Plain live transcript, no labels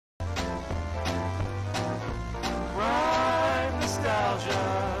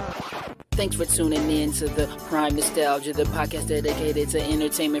Thanks for tuning in to the Prime Nostalgia, the podcast dedicated to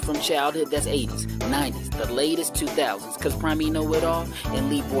entertainment from childhood that's 80s, 90s, the latest 2000s. Cause Prime know it all,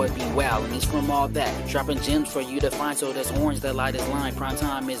 and Leeboy be wild, and he's from all that. Dropping gems for you to find, so that's orange, that light is line. Prime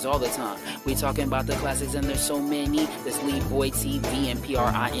time is all the time. We talking about the classics, and there's so many. That's Leeboy TV and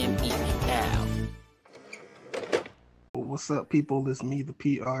PRIME. Ow. What's up, people? It's me, the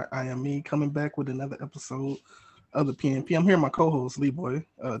PRIME, coming back with another episode of the PNP. I'm here, my co-host Leeboy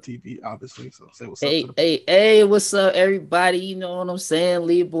TV, obviously. So say what's up. Hey, what's up, everybody? You know what I'm saying?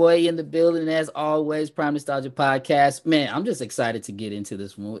 Leeboy in the building, as always. Prime Nostalgia Podcast. Man, I'm just excited to get into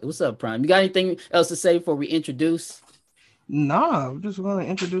this one. What's up, Prime? You got anything else to say before we introduce? Nah, I'm just going to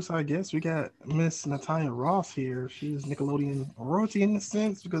introduce our guest. We got Miss Natanya Ross here. She's Nickelodeon royalty in a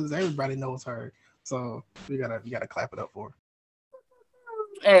sense because everybody knows her. So we gotta clap it up for her.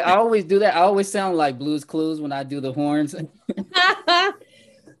 Hey, I always do that. I always sound like Blue's Clues when I do the horns. Hi,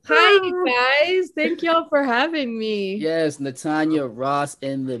 you guys. Thank y'all for having me. Yes, Natanya Ross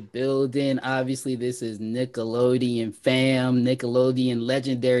in the building. Obviously, this is Nickelodeon fam, Nickelodeon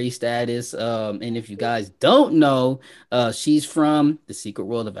legendary status. And if you guys don't know, she's from The Secret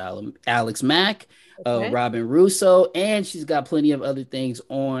World of Alex Mack, Robyn Russo, and she's got plenty of other things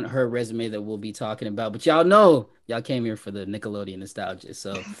on her resume that we'll be talking about. But y'all know, y'all came here for the Nickelodeon nostalgia.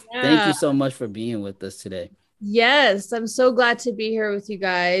 So Thank you so much for being with us today. Yes, I'm so glad to be here with you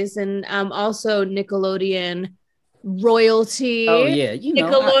guys. And also Nickelodeon royalty. Oh, yeah. You know,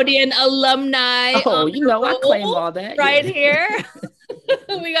 Nickelodeon alumni. Oh, you know, I claim all that. Right here.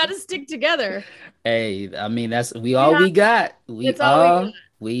 We got to stick together. Hey, I mean, that's we got. We got.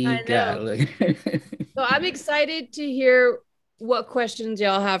 So I'm excited to hear what questions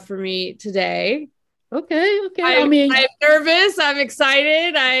y'all have for me today. Okay. I'm nervous. I'm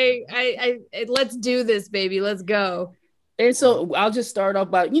excited. I let's do this, baby. Let's go. And so I'll just start off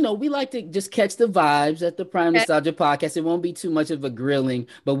by, we like to just catch the vibes at the Prime Nostalgia Podcast. It won't be too much of a grilling,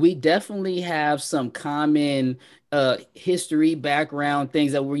 but we definitely have some common history, background,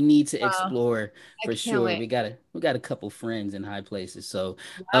 things that we need to explore for sure. We got a couple friends in high places. So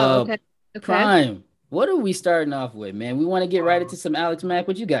Prime, what are we starting off with, man? We want to get right into some Alex Mack.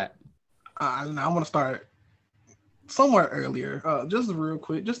 What you got? I want to start somewhere earlier. Just real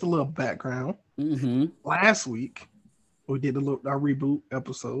quick, just a little background. Mm-hmm. Last week, we did our reboot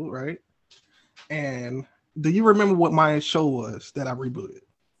episode, right? And do you remember what my show was that I rebooted?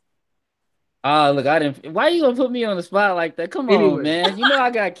 Look, I didn't. Why are you gonna put me on the spot like that? Come on, man. You know I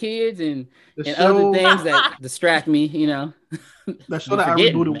got kids and other things that distract me. The show that I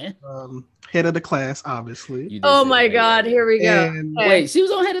rebooted was Head of the Class, obviously. Oh my God, here we go. And wait, she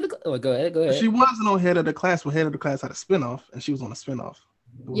was on Head of the Class. Oh, go ahead. She wasn't on Head of the Class, but Head of the Class had a spinoff, and she was on a spinoff.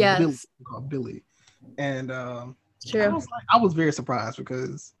 Yes, called Billy. And true. I was very surprised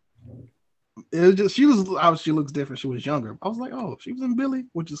because it was just she looks different. She was younger. I was like, oh, she was in Billy,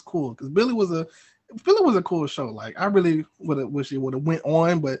 which is cool because Billy was a cool show. Like I really would have wished it would have went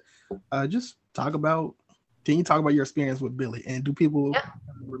on, but can you talk about your experience with Billy? And do people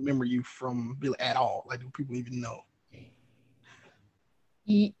remember you from Billy at all? Like, do people even know?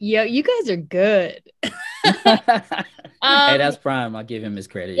 Yeah, you guys are good. Hey, that's Prime. I'll give him his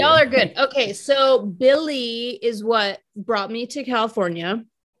credit. Y'all are good. Okay, so Billy is what brought me to California.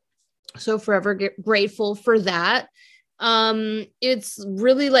 So forever grateful for that. It's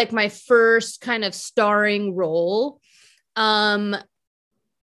really like my first kind of starring role. Can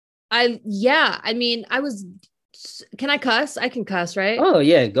I cuss? I can cuss, right? Oh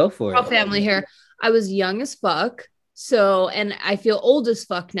yeah, go for it. All family here. I was young as fuck. So, and I feel old as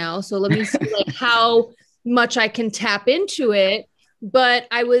fuck now. So let me see like how much I can tap into it. But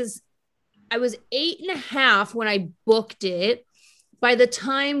I was 8.5 when I booked it. By the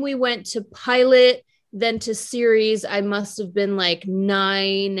time we went to pilot, then to series, I must have been like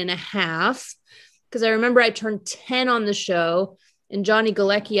 9.5. Because I remember I turned 10 on the show. And Johnny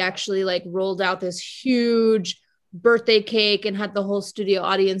Galecki actually like rolled out this huge birthday cake and had the whole studio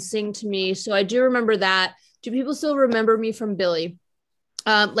audience sing to me. So I do remember that. Do people still remember me from Billy?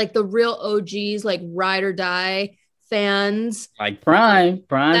 Like the real OGs, like ride or die fans. Like Prime's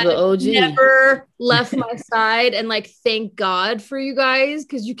the OG. Never left my side. And like, thank God for you guys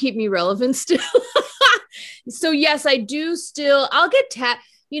because you keep me relevant still. So yes, I do still, I'll get tagged.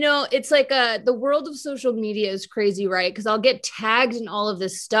 It's like the world of social media is crazy, right? Because I'll get tagged in all of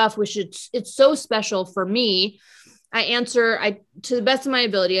this stuff, which it's so special for me. To the best of my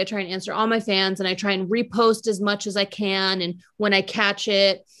ability, I try and answer all my fans and I try and repost as much as I can. And when I catch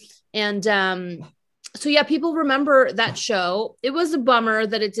it and, so yeah, people remember that show. It was a bummer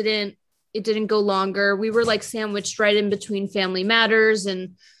that it didn't go longer. We were like sandwiched right in between Family Matters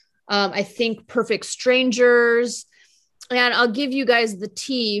and I think Perfect Strangers. And I'll give you guys the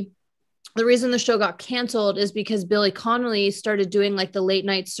tea. The reason the show got canceled is because Billy Connolly started doing like the late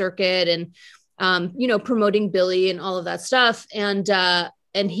night circuit and, promoting Billy and all of that stuff. And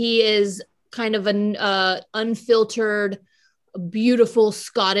he is kind of an unfiltered, beautiful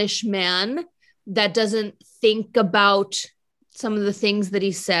Scottish man that doesn't think about some of the things that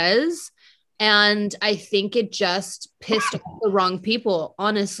he says. And I think it just pissed off the wrong people,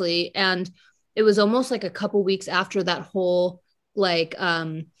 honestly. And it was almost like a couple weeks after that whole late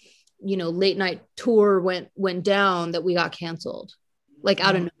night tour went down that we got canceled, like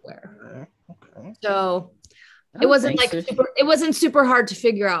out of nowhere. Okay. So it wasn't super hard to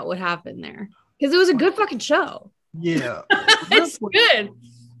figure out what happened there because it was a good fucking show. Yeah. It's good.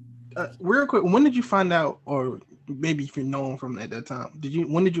 Real quick, when did you find out, or maybe if you know him from at that time,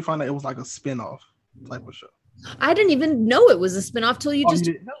 when did you find out it was like a spin-off type of show? I didn't even know it was a spinoff till you just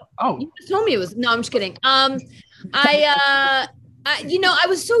you didn't know? Oh, you just told me it was. No, I'm just kidding. I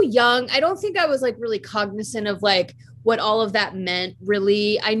was so young. I don't think I was like really cognizant of like what all of that meant.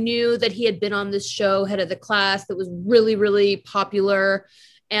 Really, I knew that he had been on this show, Head of the Class, that was really, really popular,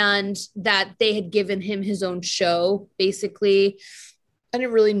 and that they had given him his own show. Basically, I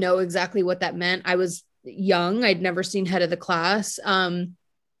didn't really know exactly what that meant. I was young. I'd never seen Head of the Class.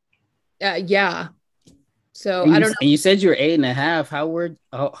 Yeah. So I don't know. And you said you were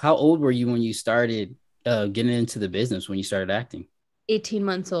 8.5. How old were you when you started getting into the business, when you started acting? 18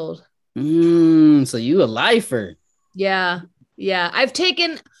 months old. So you a lifer. Yeah. I've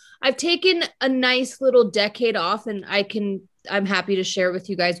taken a nice little decade off, and I'm happy to share with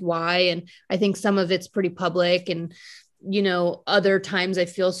you guys why. And I think some of it's pretty public, and other times I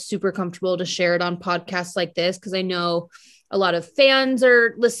feel super comfortable to share it on podcasts like this because I know a lot of fans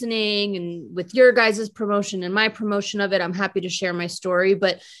are listening, and with your guys' promotion and my promotion of it, I'm happy to share my story.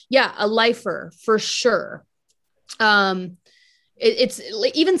 But yeah, a lifer for sure. It's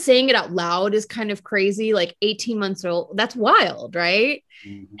like, even saying it out loud is kind of crazy. Like 18 months old, that's wild, right?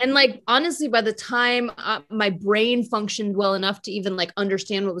 Mm-hmm. And like, honestly, by the time my brain functioned well enough to even like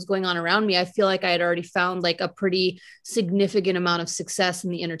understand what was going on around me, I feel like I had already found like a pretty significant amount of success in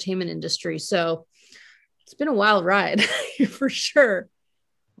the entertainment industry. So it's been a wild ride for sure.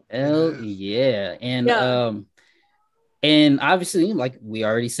 Hell yeah. And obviously, like we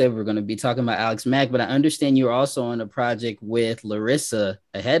already said, we're going to be talking about Alex Mack, but I understand you were also on a project with Larissa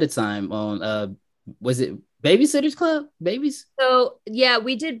ahead of time on, was it Babysitters Club? Babies? So yeah,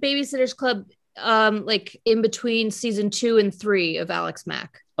 we did Babysitters Club like in between season 2 and 3 of Alex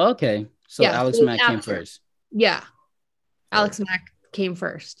Mack. Okay. So yeah, Alex Mack came first. Yeah. Alex Mack came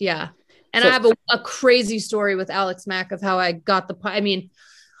first. Yeah. And I have a crazy story with Alex Mack of how I got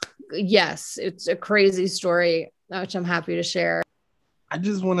yes, it's a crazy story, which I'm happy to share. I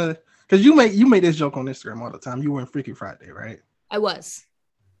just want to, because you made this joke on Instagram all the time. You were in Freaky Friday, right? I was.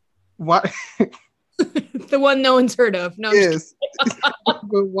 Why? The one no one's heard of. No. Yes.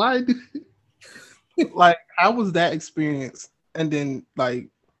 But why how was that experience? And then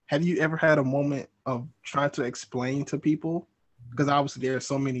have you ever had a moment of trying to explain to people? Because obviously there's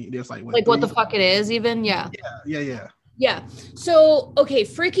so many, there's what the fuck it is even. Yeah. Yeah. So, okay.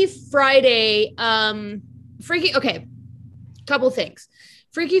 Freaky Friday, okay. Couple things.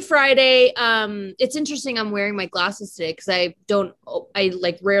 Freaky Friday. It's interesting. I'm wearing my glasses today because I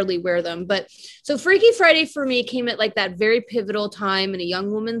rarely wear them, but so Freaky Friday for me came at like that very pivotal time in a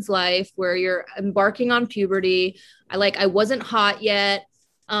young woman's life where you're embarking on puberty. I wasn't hot yet.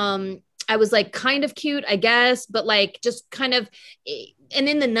 I was like kind of cute, I guess, but like just kind of, and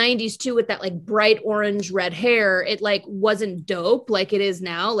in the 90s too, with that like bright orange red hair, it like wasn't dope like it is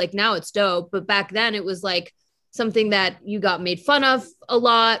now. Like now it's dope, but back then it was like something that you got made fun of a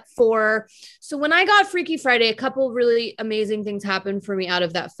lot for. So when I got Freaky Friday, a couple really amazing things happened for me out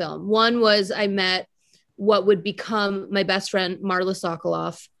of that film. One was I met what would become my best friend, Marla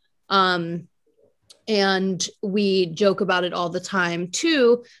Sokoloff. And we joke about it all the time.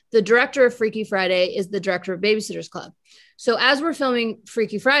 2, the director of Freaky Friday is the director of Babysitters Club. So as we're filming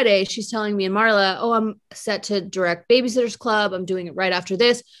Freaky Friday, she's telling me and Marla, oh, I'm set to direct Babysitters Club. I'm doing it right after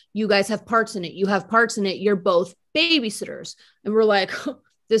this. You guys have parts in it. You have parts in it. You're both babysitters. And we're like,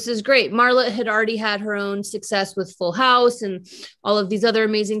 this is great. Marla had already had her own success with Full House and all of these other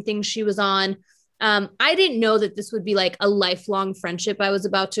amazing things she was on. I didn't know that this would be like a lifelong friendship I was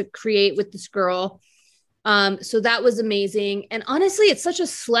about to create with this girl. So that was amazing. And honestly, it's such a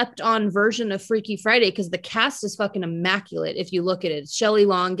slept on version of Freaky Friday because the cast is fucking immaculate. If you look at it, Shelley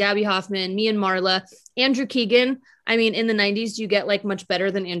Long, Gabby Hoffman, me and Marla, Andrew Keegan. I mean, in the 90s, do you get like much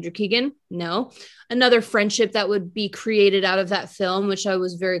better than Andrew Keegan? No. Another friendship that would be created out of that film, which I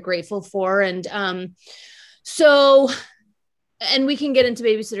was very grateful for. And so, and we can get into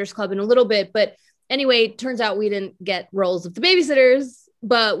Babysitters Club in a little bit, but anyway, turns out we didn't get roles of the babysitters,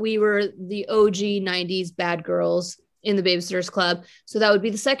 but we were the OG 90s bad girls in the Babysitters Club. So that would be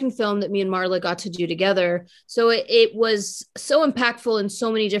the second film that me and Marla got to do together. So it was so impactful in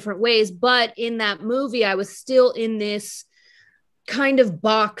so many different ways. But in that movie, I was still in this kind of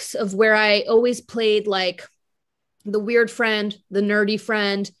box of where I always played like the weird friend, the nerdy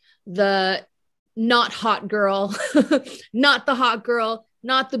friend, the not hot girl, not the hot girl,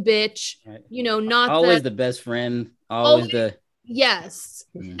 not the bitch, Right. you know, not Always the best friend. Always the yes.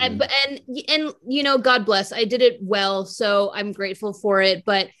 And you know, God bless, I did it well, so I'm grateful for it.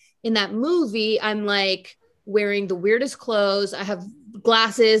 But in that movie, I'm like wearing the weirdest clothes. I have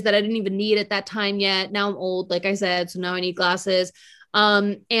glasses that I didn't even need at that time yet. Now I'm old, like I said, so now I need glasses.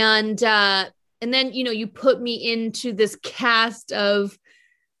 And then, you know, you put me into this cast of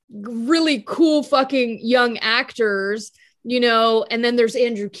really cool fucking young actors, you know, and then there's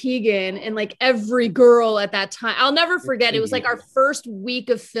Andrew Keegan and like every girl at that time. I'll never forget. It was like our first week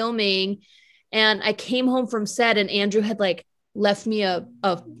of filming, and I came home from set, and Andrew had like left me a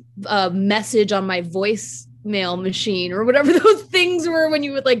message on my voicemail machine or whatever those things were when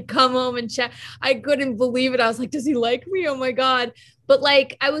you would like come home and chat. I couldn't believe it. I was like, does he like me? Oh my God. But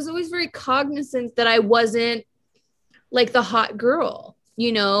like, I was always very cognizant that I wasn't like the hot girl,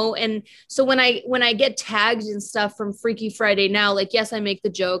 you know? And so when I get tagged and stuff from Freaky Friday now, like, yes, I make the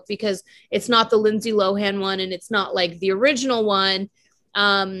joke because it's not the Lindsay Lohan one and it's not like the original one.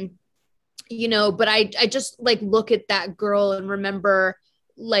 You know, but I just like look at that girl and remember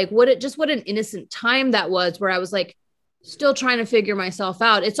like what an innocent time that was, where I was like still trying to figure myself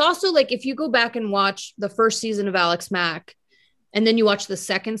out. It's also like, if you go back and watch the first season of Alex Mack, and then you watch the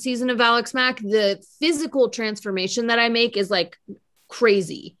second season of Alex Mack, the physical transformation that I make is like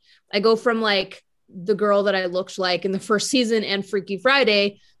crazy. I go from like the girl that I looked like in the first season and Freaky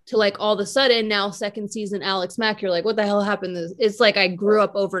Friday to like all of a sudden now second season Alex Mack. You're like, what the hell happened? It's like I grew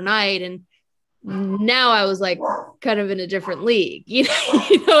up overnight, and now I was like kind of in a different league. You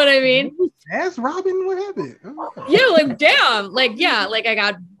know what I mean? Ask Robyn what happened. Yeah, like damn, like yeah, like I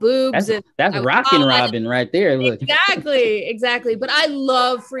got boobs. That's rocking Robyn right there. Look, exactly. But I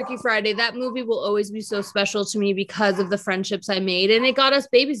love Freaky Friday. That movie will always be so special to me because of the friendships I made, and it got us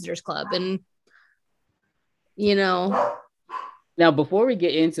Babysitters Club. And you know, now before we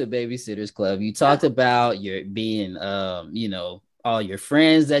get into Babysitters Club, you talked about your being, you know, all your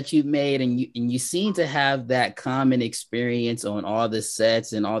friends that you made, and you seem to have that common experience on all the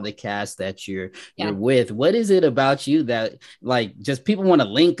sets and all the cast that you're with. What is it about you that like just people want to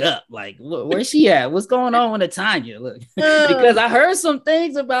link up? Like, where's she at? What's going on with Natanya? Look, because I heard some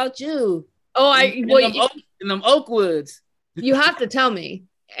things about you. In them Oakwoods. You have to tell me.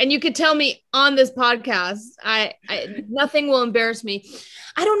 And you could tell me on this podcast. I nothing will embarrass me.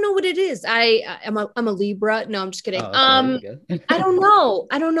 I don't know what it is. I'm a Libra. No, I'm just kidding. I don't know.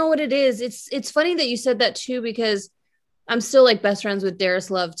 I don't know what it is. It's funny that you said that too, because I'm still like best friends with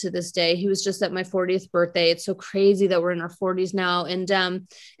Darius Love to this day. He was just at my 40th birthday. It's so crazy that we're in our 40s now. And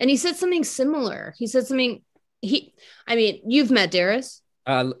he said something similar. He said something. I mean, you've met Darius.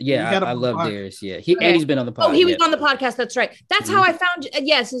 Yeah, I love Darius. Yeah, he's been on the podcast. Oh, he was on the podcast. That's right. That's how I found.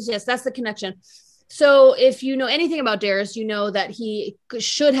 Yes, that's the connection. So if you know anything about Darius, you know that he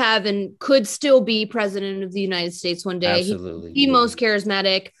should have and could still be president of the United States one day. Absolutely, the most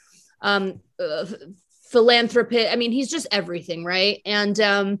charismatic, philanthropist. I mean, he's just everything, right?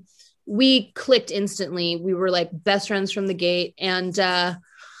 And we clicked instantly. We were like best friends from the gate, and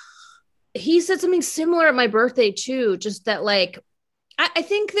he said something similar at my birthday too. Just that, like, I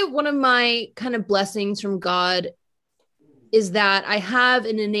think that one of my kind of blessings from God is that I have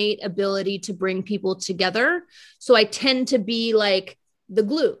an innate ability to bring people together. So I tend to be like the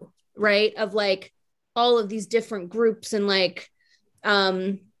glue, right? Of like all of these different groups and like,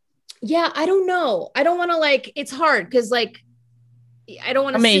 I don't know. I don't want to like, it's hard because like, I don't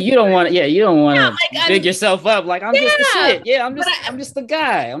want to. I mean, you don't want to like, big yourself up. Like I'm just the shit. Yeah, I'm just the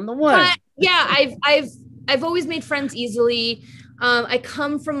guy. I'm the one. I've always made friends easily. I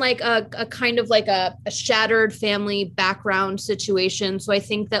come from like a kind of like a shattered family background situation. So I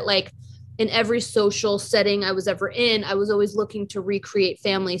think that like in every social setting I was ever in, I was always looking to recreate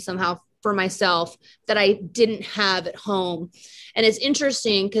family somehow for myself that I didn't have at home. And it's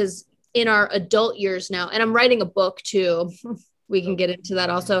interesting because in our adult years now. And I'm writing a book too. We can get into that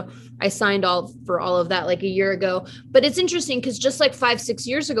also. I signed all for all of that like a year ago. But it's interesting because just like 5-6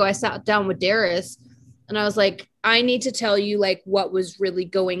 years ago, I sat down with Darius and I was like, I need to tell you like what was really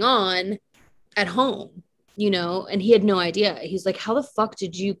going on at home, and he had no idea. He's like, how the fuck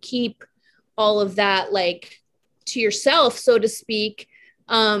did you keep all of that like to yourself, so to speak?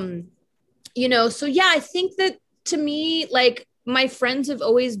 So yeah, I think that to me, like my friends have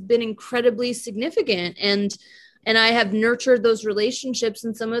always been incredibly significant, and I have nurtured those relationships,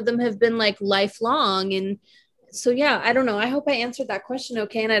 and some of them have been like lifelong. And so, yeah, I don't know. I hope I answered that question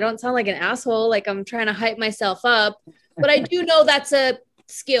okay. And I don't sound like an asshole, like I'm trying to hype myself up, but I do know that's a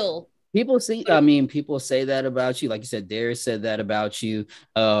skill. People say that about you. Like you said, Darius said that about you.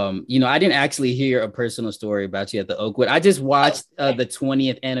 I didn't actually hear a personal story about you at the Oakwood. I just watched the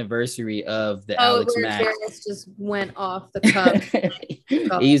 20th anniversary of the Alex Mack. Darius just went off the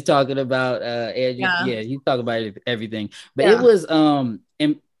cuff. He's talking about he's talking about everything. But it was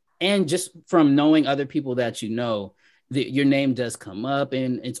and just from knowing other people that your name does come up,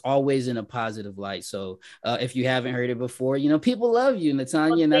 and it's always in a positive light. So if you haven't heard it before, people love you,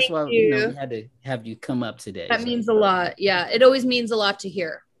 Natanya, and that's why we had to have you come up today. That means a lot. Yeah, it always means a lot to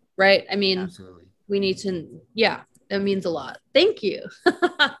hear, right? I mean, absolutely. We need to. Yeah, it means a lot. Thank you.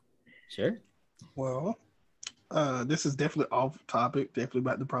 Sure. Well, this is definitely off topic. Definitely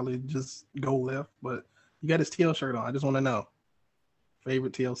about to probably just go left, but you got his TL shirt on. I just want to know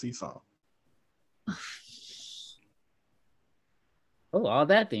favorite TLC song. Oh, all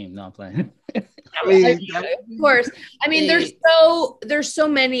that theme. No, I'm playing. Of course. I mean, there's so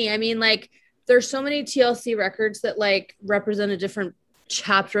many. I mean, like, there's so many TLC records that like represent a different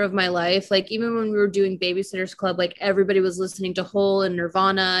chapter of my life. Like, even when we were doing Babysitters Club, like everybody was listening to Hole and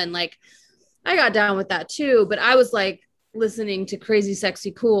Nirvana, and like I got down with that too. But I was like listening to Crazy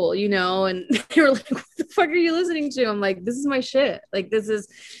Sexy Cool, and they were like, what the fuck are you listening to? I'm like, this is my shit. Like, this is,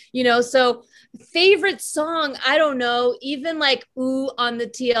 so favorite song, I don't know, even like ooh on the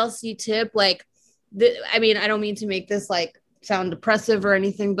TLC tip, like I mean, I don't mean to make this like sound depressive or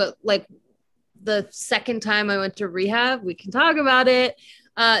anything, but like the second time I went to rehab, we can talk about it,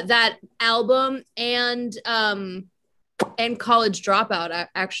 that album and College Dropout.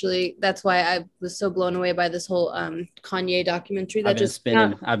 Actually, that's why I was so blown away by this whole Kanye documentary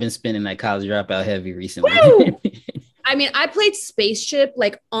that I've been spinning that College Dropout heavy recently. I mean, I played Spaceship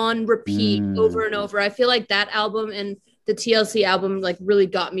like on repeat over and over. I feel like that album and the TLC album like really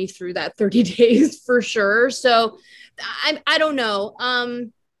got me through that 30 days for sure. So I don't know.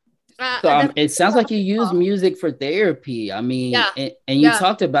 It sounds like you use music for therapy. I mean, and you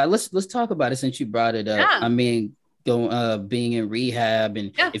talked about, let's talk about it since you brought it up. Yeah. I mean, being in rehab,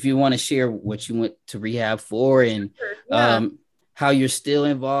 and if you want to share what you went to rehab for, and how you're still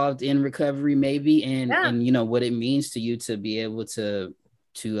involved in recovery maybe, and what it means to you to be able to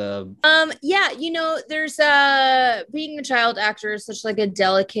there's being a child actor is such like a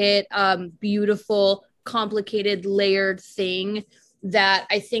delicate, beautiful, complicated, layered thing that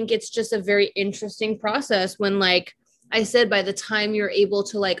I think it's just a very interesting process when, like I said, by the time you're able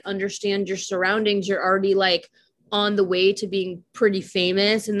to like understand your surroundings, you're already like on the way to being pretty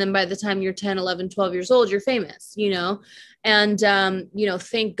famous. And then by the time you're 10, 11, 12 years old, you're famous, and,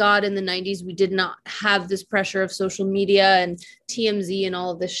 thank God in the 90s, we did not have this pressure of social media and TMZ and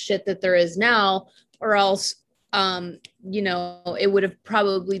all of this shit that there is now, or else, it would have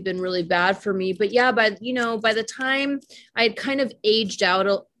probably been really bad for me. But yeah, by the time I had kind of aged out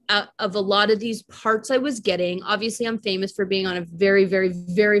of a lot of these parts I was getting, obviously I'm famous for being on a very, very,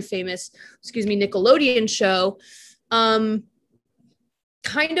 very famous, Nickelodeon show.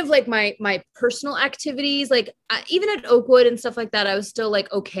 Kind of like my personal activities, like even at Oakwood and stuff like that, I was still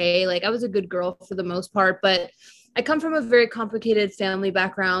like, okay, like I was a good girl for the most part, but I come from a very complicated family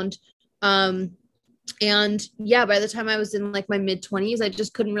background. And yeah, by the time I was in like my mid-20s, I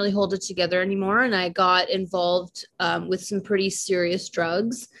just couldn't really hold it together anymore. And I got involved with some pretty serious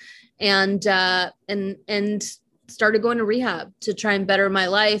drugs, and started going to rehab to try and better my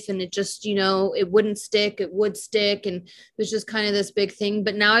life. And it just, it wouldn't stick, it would stick. And it was just kind of this big thing.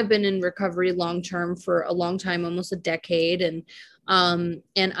 But now I've been in recovery long-term for a long time, almost a decade. And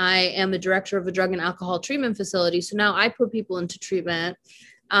I am the director of a drug and alcohol treatment facility. So now I put people into treatment.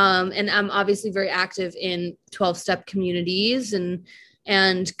 And I'm obviously very active in 12-step communities, and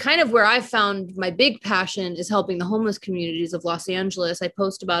kind of where I found my big passion is helping the homeless communities of Los Angeles. I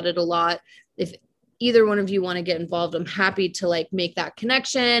post about it a lot. If either one of you want to get involved, I'm happy to like make that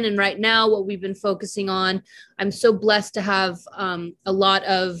connection. And right now what we've been focusing on, I'm so blessed to have a lot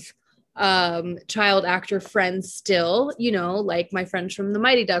of child actor friends still, you know, like my friends from the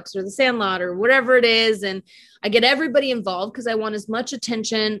Mighty Ducks or the Sandlot or whatever it is. And I get everybody involved because I want as much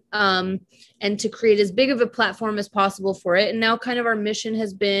attention and to create as big of a platform as possible for it. And now kind of our mission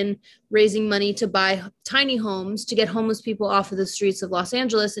has been raising money to buy tiny homes to get homeless people off of the streets of Los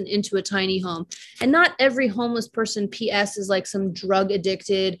Angeles and into a tiny home. And not every homeless person, PS, is like some drug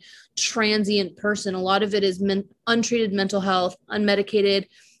addicted, transient person. A lot of it is untreated mental health, unmedicated,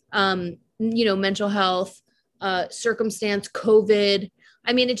 you know, mental health, circumstance, COVID.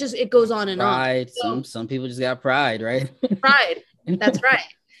 I mean, it goes on and Pride. on. Some people just got pride, right? Pride. That's right.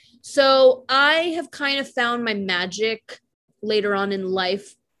 So I have kind of found my magic later on in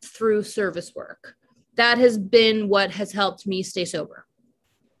life through service work. That has been what has helped me stay sober.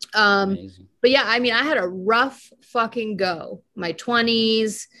 But yeah, I mean, I had a rough fucking go. My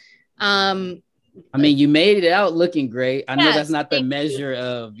 20s. I mean, you made it out looking great. I know that's not the measure you.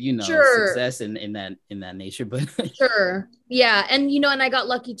 of, you know, Sure. success in that nature, but sure. Yeah. And, you know, and I got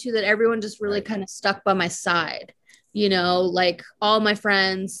lucky too that everyone just really kind of stuck by my side, you know, like all my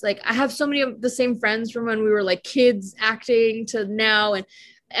friends, like I have so many of the same friends from when we were like kids acting to now, and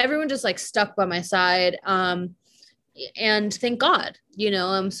everyone just like stuck by my side. And thank God, you know,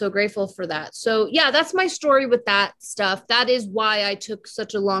 I'm so grateful for that. So yeah, that's my story with that stuff. That is why I took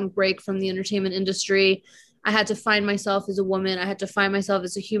such a long break from the entertainment industry. I had to find myself as a woman. I had to find myself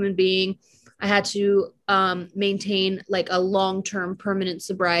as a human being. I had to maintain like a long-term permanent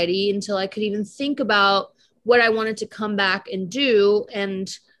sobriety until I could even think about what I wanted to come back and do. And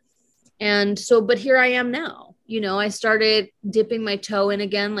so, but here I am now, you know, I started dipping my toe in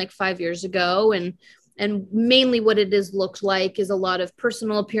again like 5 years ago, and mainly what it has looked like is a lot of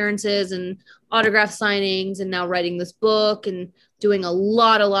personal appearances and autograph signings, and now writing this book and doing a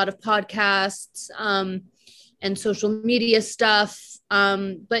lot of podcasts and social media stuff.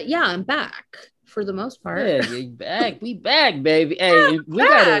 But yeah, I'm back for the most part. Yeah, we back, baby. Hey,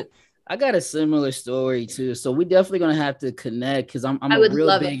 I got a similar story too. So we definitely gonna have to connect because I'm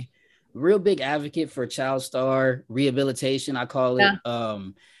a real big advocate for child star rehabilitation. I call it. Yeah.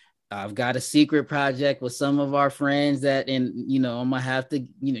 I've got a secret project with some of our friends that, and you know, I'm gonna have to,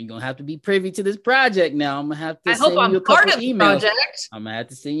 you know, you're gonna have to be privy to this project now. I'm gonna have to send you a couple emails. I'm gonna have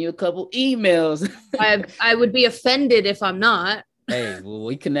to send you a couple emails. I would be offended if I'm not. Hey, well,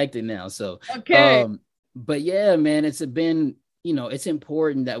 we connected now. So okay. But yeah, man, it's been, you know, it's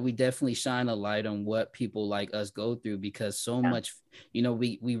important that we definitely shine a light on what people like us go through, because so much, you know,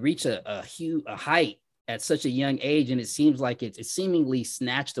 we reach a huge height at such a young age, and it seems like it's seemingly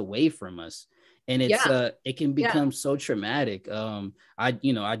snatched away from us, and it can become so traumatic. I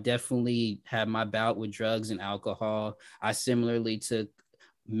definitely had my bout with drugs and alcohol. I similarly took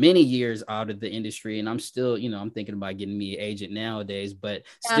many years out of the industry, and I'm still, you know, I'm thinking about getting me an agent nowadays, but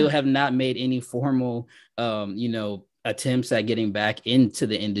still have not made any formal you know, attempts at getting back into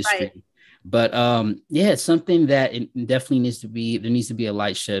the industry. Right. But it's something that it definitely needs to be a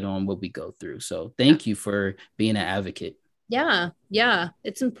light shed on what we go through. So thank you for being an advocate. Yeah,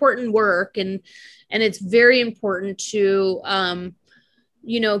 it's important work, and it's very important to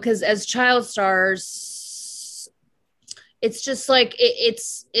you know, because as child stars, it's just like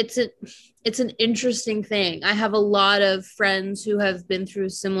it's an interesting thing. I have a lot of friends who have been through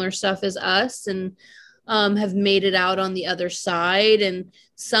similar stuff as us, and have made it out on the other side. And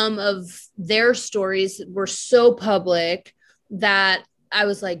some of their stories were so public that I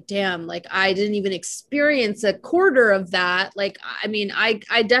was like, damn, like I didn't even experience a quarter of that. Like, I mean, I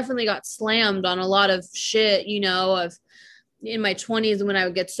definitely got slammed on a lot of shit, you know, of in my 20s when I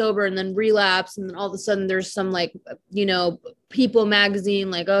would get sober and then relapse. And then all of a sudden there's some like, you know, People magazine,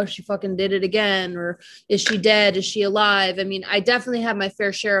 like, oh, she fucking did it again. Or is she dead? Is she alive? I mean, I definitely have my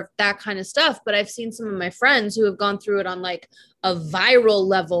fair share of that kind of stuff, but I've seen some of my friends who have gone through it on like a viral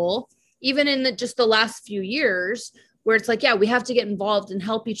level, even in just the last few years, where it's like, yeah, we have to get involved and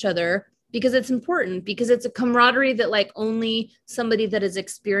help each other because it's important, because it's a camaraderie that like only somebody that has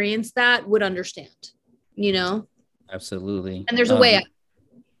experienced that would understand, you know? Absolutely. And there's a way out.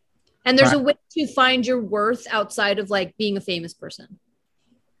 And there's a way to find your worth outside of like being a famous person.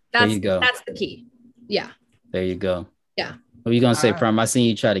 There you go. That's the key. Yeah. There you go. Yeah. What are you gonna say, Prime? I seen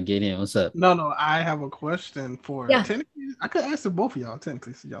you try to get in. What's up? No, I have a question for technically. I could answer both of y'all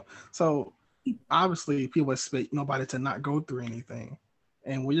technically. So obviously people expect nobody to not go through anything.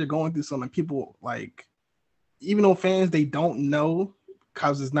 And when you're going through something, people like, even though fans, they don't know,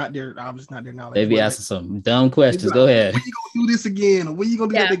 because it's not their knowledge. Maybe asking some dumb questions. Like, go ahead. When you gonna do this again? Or when you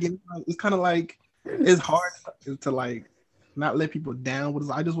gonna do that again? It's kind of like, it's hard to like not let people down.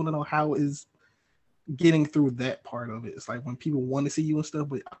 I just want to know, how is getting through that part of it. It's like when people want to see you and stuff,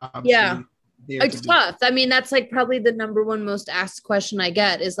 but Yeah. obviously It's tough. I mean, that's like probably the number one most asked question I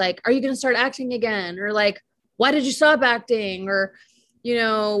get is like, are you going to start acting again? Or like, why did you stop acting? Or, you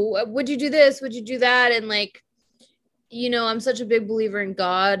know, would you do this? Would you do that? And like, you know, I'm such a big believer in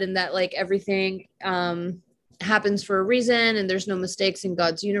God and that like everything happens for a reason and there's no mistakes in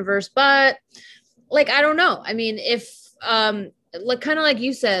God's universe. But like, I don't know. I mean, if like kind of like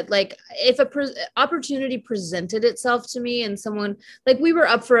you said, like if opportunity presented itself to me and someone like we were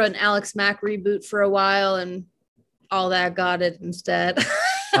up for an Alex Mack reboot for a while and all that got it instead.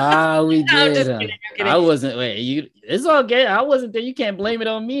 Ah, we No, I'm did. just kidding, I'm kidding. I wasn't. Wait, you? It's all good. I wasn't there. You can't blame it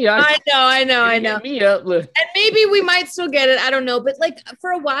on me. I know. Me up. Look. And maybe we might still get it. I don't know. But like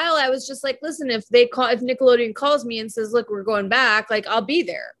for a while, I was just like, listen, if Nickelodeon calls me and says, look, we're going back, like I'll be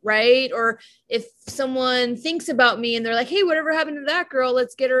there. Right. Or if someone thinks about me and they're like, hey, whatever happened to that girl?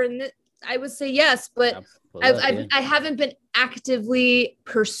 Let's get her in. I would say yes. But I haven't been actively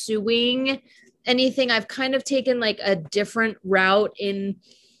pursuing anything. I've kind of taken like a different route in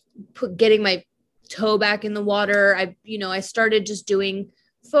getting my toe back in the water. I started just doing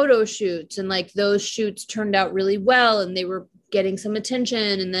photo shoots and like those shoots turned out really well and they were getting some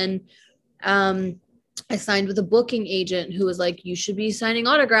attention. And then I signed with a booking agent who was like, you should be signing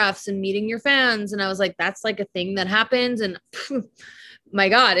autographs and meeting your fans. And I was like, that's like a thing that happens. And my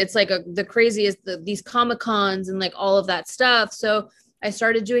God, it's like the craziest, these Comic-Cons and like all of that stuff. So I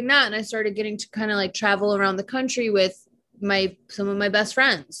started doing that and I started getting to kind of like travel around the country with some of my best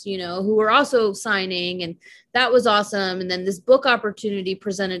friends, you know, who were also signing, and that was awesome. And then this book opportunity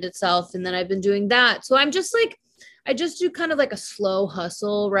presented itself, and then I've been doing that. So I'm just like, I just do kind of like a slow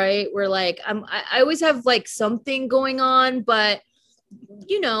hustle, right? Where like I always have like something going on, but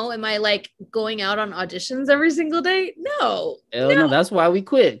you know, am I like going out on auditions every single day? No. No, that's why we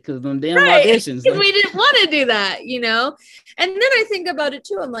quit, because them damn right. auditions. Like, we didn't want to do that, you know? And then I think about it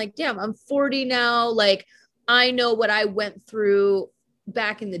too. I'm like, damn, I'm 40 now. Like, I know what I went through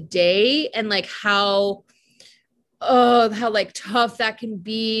back in the day and like how like tough that can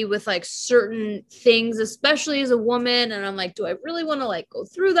be with like certain things, especially as a woman. And I'm like, do I really want to like go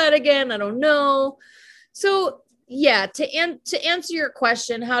through that again? I don't know. So yeah, to answer your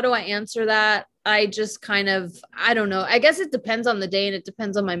question, how do I answer that? I just kind of, I don't know. I guess it depends on the day and it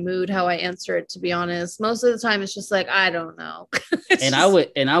depends on my mood, how I answer it, to be honest. Most of the time it's just like, I don't know.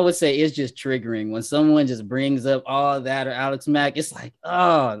 I would say it's just triggering when someone just brings up all that or Alex Mack. It's like,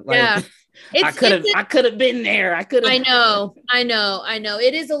 oh, like yeah. I could have been there. I know.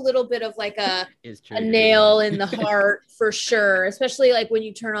 It is a little bit of like a nail in the heart for sure. Especially like when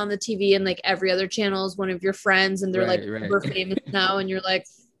you turn on the TV and like every other channel is one of your friends and they're right. Super famous now. And you're like,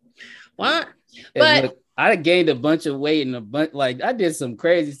 what? But look, I gained a bunch of weight and like I did some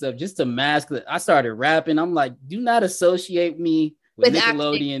crazy stuff just to mask it. I started rapping. I'm like, do not associate me with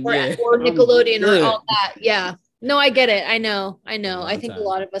Nickelodeon or Nickelodeon or all that. Yeah. No, I get it. I know. I think a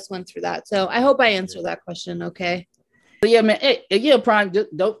lot of us went through that. So I hope I answered that question. Okay. But yeah, man. Hey, yeah, Prime.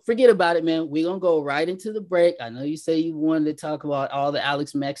 Don't forget about it, man. We're gonna go right into the break. I know you say you wanted to talk about all the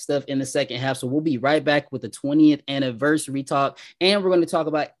Alex Mack stuff in the second half, so we'll be right back with the 20th anniversary talk, and we're going to talk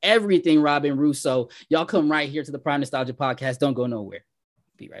about everything Robyn Russo. Y'all come right here to the Prime Nostalgia Podcast. Don't go nowhere.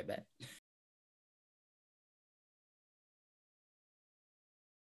 Be right back.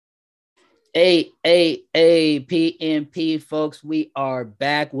 Hey, PNP folks, we are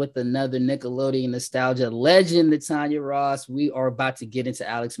back with another Nickelodeon nostalgia legend, Natanya Ross. We are about to get into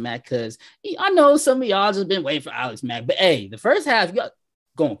Alex Mack because I know some of y'all just been waiting for Alex Mack, but hey, the first half y'all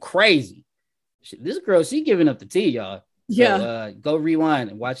going crazy. This girl, she giving up the tea, y'all. Yeah. So, go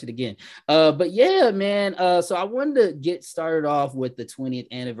rewind and watch it again. But yeah, man. So I wanted to get started off with the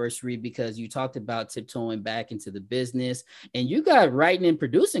 20th anniversary because you talked about tiptoeing back into the business and you got writing and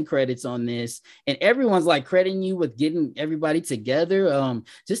producing credits on this, and everyone's like crediting you with getting everybody together.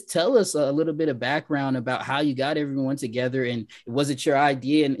 Just tell us a little bit of background about how you got everyone together, and was it your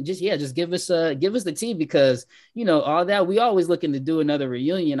idea? And just give us the tea, because you know all that we always looking to do another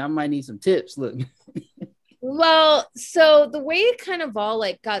reunion. I might need some tips. Look. Well, so the way it kind of all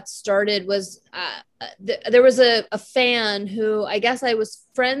like got started was there was a fan who I guess I was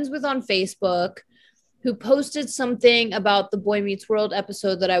friends with on Facebook who posted something about the Boy Meets World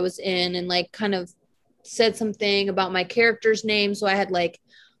episode that I was in and like kind of said something about my character's name. So I had like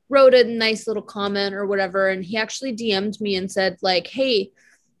wrote a nice little comment or whatever. And he actually DM'd me and said like, hey,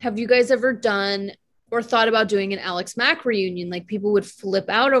 have you guys ever done or thought about doing an Alex Mack reunion? Like people would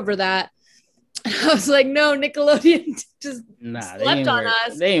flip out over that. I was like, no, Nickelodeon just slept on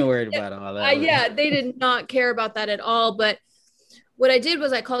us. They ain't worried about all that. Yeah, they did not care about that at all. But what I did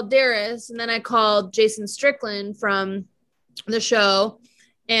was I called Darius, and then I called Jason Strickland from the show,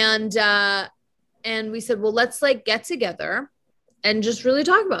 and we said, well, let's like get together and just really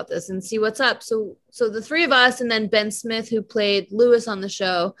talk about this and see what's up. So the three of us, and then Ben Smith, who played Lewis on the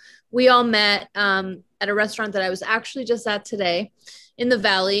show, we all met at a restaurant that I was actually just at today in the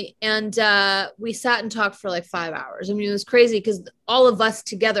Valley. And we sat and talked for like 5 hours. I mean, it was crazy because all of us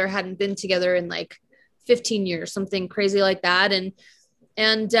together hadn't been together in like 15 years, something crazy like that. And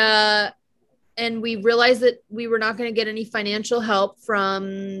we realized that we were not going to get any financial help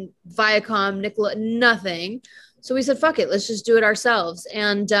from Viacom, Nickelodeon, nothing. So we said, fuck it, let's just do it ourselves.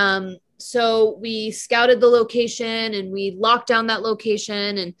 And so we scouted the location and we locked down that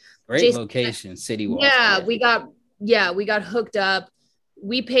location. And great location, City Walk. Yeah, we got hooked up.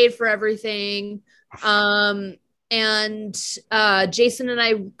 We paid for everything. And Jason and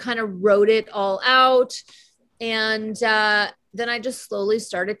I kind of wrote it all out. And then I just slowly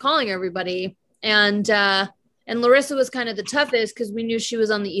started calling everybody. And Larissa was kind of the toughest because we knew she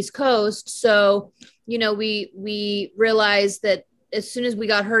was on the East Coast. So, you know, we realized that as soon as we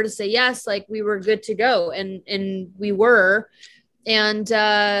got her to say yes, like we were good to go, and we were. And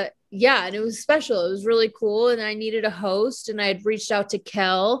yeah, and it was special. It was really cool. And I needed a host, and I had reached out to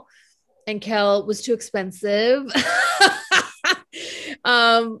Kel, and Kel was too expensive.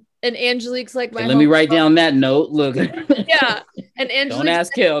 And Angelique's like, let me write down that note. Look. Yeah. And Angelique, don't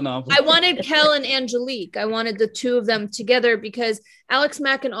ask Kel. No, I wanted Kel and Angelique. I wanted the two of them together because Alex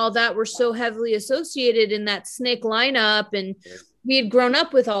Mack and all that were so heavily associated in that Snake lineup. And we had grown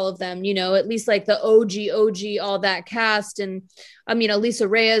up with all of them, you know, at least like the OG, all that cast. And I mean, Elisa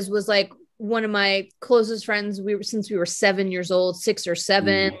Reyes was like one of my closest friends. Since we were 7 years old, 6 or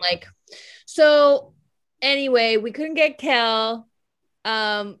 7. Like, so anyway, we couldn't get Kel.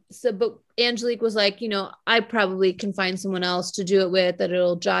 But Angelique was like, you know, I probably can find someone else to do it with that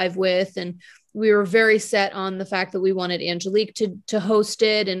it'll jive with. And we were very set on the fact that we wanted Angelique to host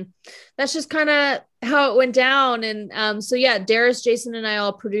it. And that's just kind of how it went down. And so yeah, Darius, Jason, and I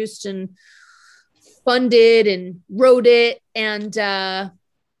all produced and funded and wrote it. And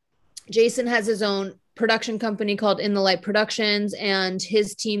Jason has his own production company called In the Light Productions, and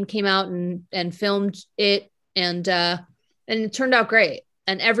his team came out and filmed it. And it turned out great,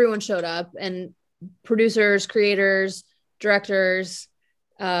 and everyone showed up, and producers, creators, directors.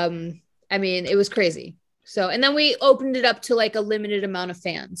 I mean, it was crazy. So, and then we opened it up to like a limited amount of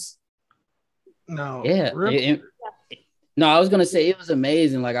fans. No. Yeah. No, I was going to say it was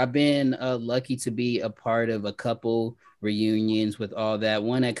amazing. Like, I've been lucky to be a part of a couple reunions with all that.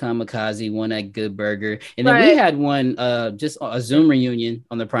 One at Kamikaze, one at Good Burger. And then we had one, just a Zoom reunion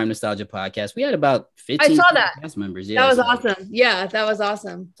on the Prime Nostalgia podcast. We had about 15 cast members. Yeah, that was awesome. Yeah, that was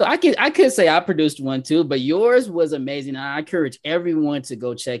awesome. So I could say I produced one too, but yours was amazing. I encourage everyone to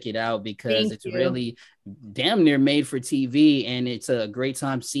go check it out because it's really damn near made for TV, and it's a great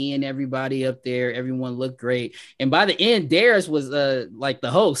time seeing everybody up there. Everyone looked great, and by the end, Darius was like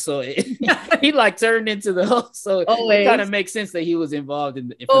the host, so he like turned into the host. So it kind of makes sense that he was involved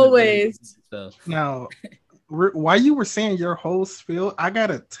in always. So now, while you were saying your whole spiel, I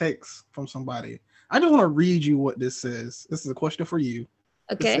got a text from somebody. I just want to read you what this says. This is a question for you.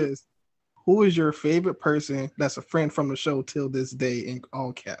 Okay. It says, who is your favorite person that's a friend from the show till this day, in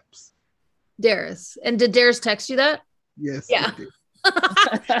all caps? Darius. And did Darius text you that? Yes. Yeah.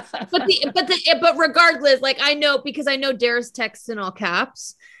 but regardless, like I know, because I know Darius texts in all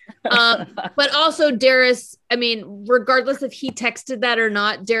caps. But also Darius, I mean, regardless if he texted that or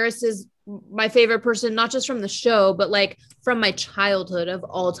not, Darius is my favorite person, not just from the show, but like from my childhood of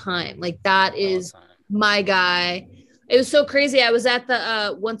all time. Like that is my guy. It was so crazy. I was at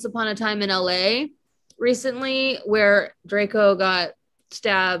the Once Upon a Time in LA recently where Draco got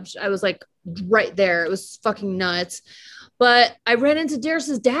stabbed. I was like right there. It was fucking nuts. But I ran into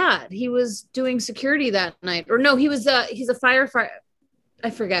Darius's dad. He was doing security that night. Or no, he's a firefighter. I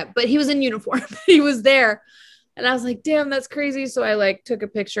forget, but he was in uniform. He was there. And I was like, damn, that's crazy. So I like took a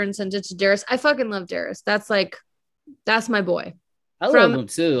picture and sent it to Darius. I fucking love Darius. That's my boy. I love him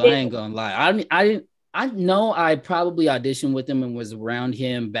too. I ain't gonna lie. I know I probably auditioned with him and was around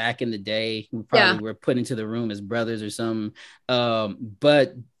him back in the day. We probably were put into the room as brothers or something.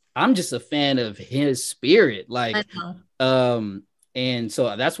 But I'm just a fan of his spirit. Like, and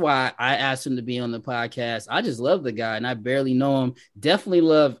so that's why I asked him to be on the podcast. I just love the guy, and I barely know him. Definitely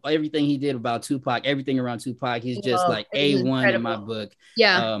love everything he did about Tupac, everything around Tupac. He's just like A1 in my book.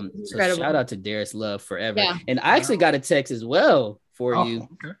 Yeah. So shout out to Darius, love forever. Yeah. And I actually got a text as well for you.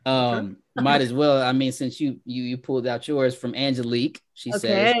 Might as well. I mean, since you pulled out yours from Angelique, she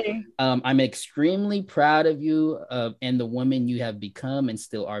says, I'm extremely proud of you and the woman you have become and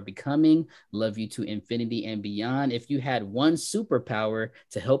still are becoming. Love you to infinity and beyond. If you had one superpower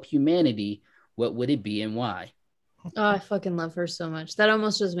to help humanity, what would it be and why? Oh, I fucking love her so much. That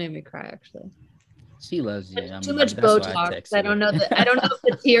almost just made me cry, actually. She loves you. Too much Botox. I don't know if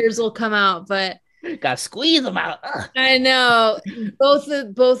the tears will come out, but gotta squeeze them out. I know both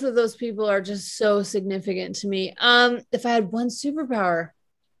of those people are just so significant to me. If I had one superpower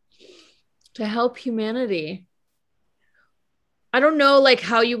to help humanity, I don't know like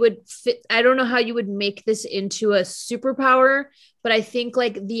how you would fit. I don't know how you would make this into a superpower, but I think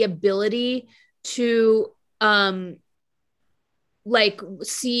like the ability to like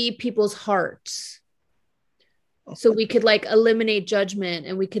see people's hearts. So we could like eliminate judgment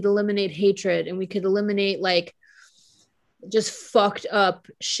and we could eliminate hatred and we could eliminate like just fucked up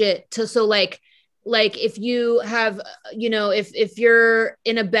shit. So like if you have, you know, if you're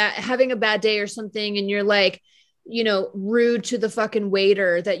in having a bad day or something and you're like, you know, rude to the fucking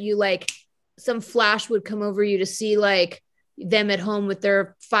waiter, that you like some flash would come over you to see like them at home with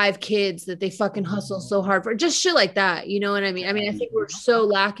their 5 kids that they fucking hustle so hard for, just shit like that. You know what I mean? I mean, I think we're so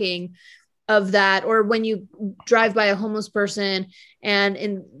lacking of that. Or when you drive by a homeless person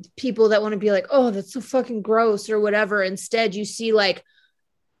and people that want to be like, oh, that's so fucking gross or whatever. Instead, you see like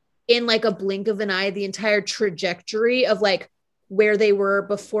in like a blink of an eye, the entire trajectory of like where they were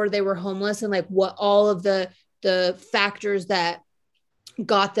before they were homeless and like what all of the factors that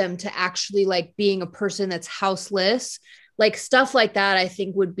got them to actually like being a person that's houseless, like stuff like that. I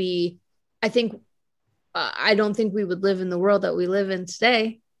don't think we would live in the world that we live in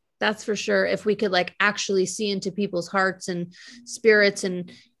today. That's for sure. If we could like actually see into people's hearts and spirits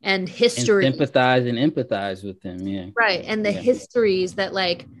and history, and sympathize and empathize with them. Yeah. Right. And the histories that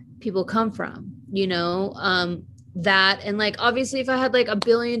like people come from, you know, that, and like, obviously if I had like $1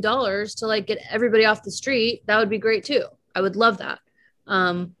 billion to like get everybody off the street, that would be great too. I would love that.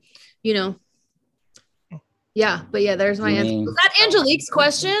 You know, yeah, but yeah, there's my answer. Was that Angelique's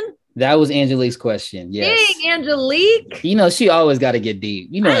question? That was Angelique's question. Yes. Dang, Angelique. You know, she always got to get deep.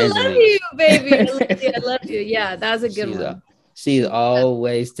 You know, I Angelique. love you, baby. I love you. Yeah, that was a good one. She's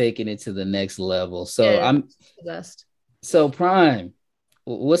always taking it to the next level. So yeah, I'm the best. So Prime,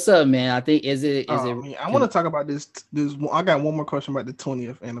 what's up, man? I think I want to talk about this. I got one more question about the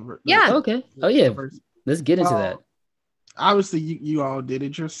 20th anniversary. Yeah. Okay. Oh yeah. Let's get into that. Obviously, you all did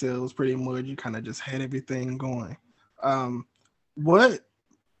it yourselves pretty much. You kind of just had everything going. What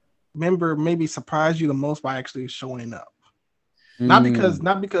member maybe surprised you the most by actually showing up? Not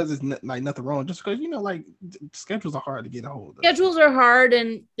because it's like nothing wrong, just because, you know, like schedules are hard to get a hold of. Schedules are hard,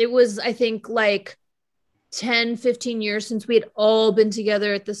 and it was, I think, like 10, 15 years since we had all been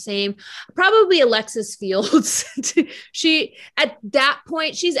together at the same, probably Alexis Fields. She, at that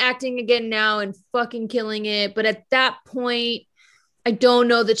point, she's acting again now and fucking killing it. But at that point, I don't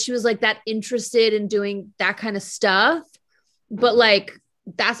know that she was like that interested in doing that kind of stuff. But like,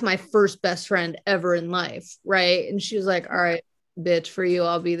 that's my first best friend ever in life. Right. And she was like, all right, bitch, for you,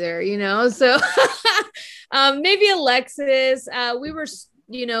 I'll be there, you know? So maybe Alexis, we were,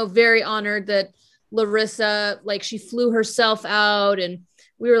 you know, very honored that Larissa, like, she flew herself out, and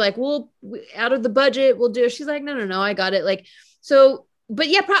we were like, well, out of the budget, we'll do it. She's like, no, I got it. Like, so, but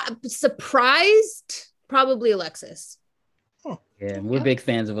yeah, surprised, probably Alexis. Yeah, we're big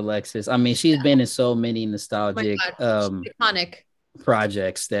fans of Alexis. I mean, she's been in so many nostalgic iconic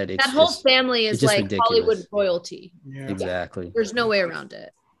projects that whole family is like ridiculous. Hollywood royalty. Yeah. Exactly. There's no way around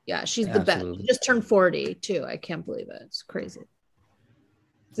it. Yeah, she's the best. She just turned 40 too. I can't believe it. It's crazy.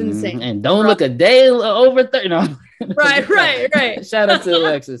 It's insane. And don't look a day over 30. No. Right. Shout out to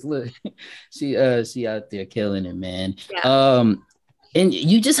Alexis. Look, she out there killing it, man. Yeah. And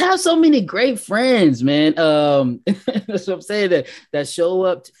you just have so many great friends, man. That's what I'm saying, that show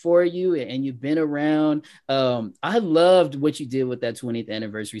up for you, and you've been around. I loved what you did with that 20th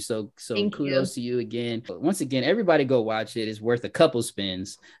anniversary. So kudos to you again. Once again, everybody go watch it. It's worth a couple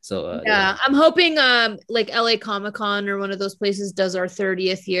spins. So yeah, I'm hoping like LA Comic-Con or one of those places does our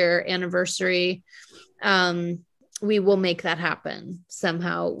 30th year anniversary. We will make that happen.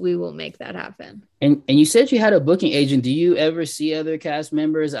 Somehow we will make that happen. And you said you had a booking agent. Do you ever see other cast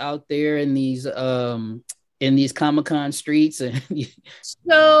members out there in these Comic-Con streets?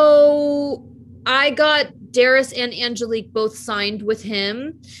 So I got Darius and Angelique both signed with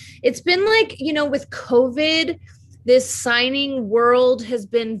him. It's been like, you know, with COVID, this signing world has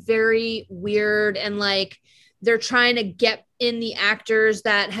been very weird, and like they're trying to get in the actors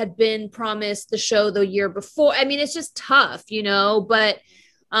that had been promised the show the year before. I mean, it's just tough, you know, but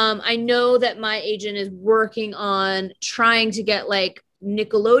I know that my agent is working on trying to get like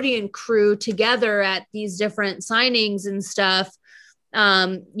Nickelodeon crew together at these different signings and stuff.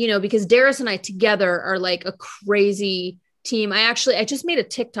 You know, because Darius and I together are like a crazy team. I just made a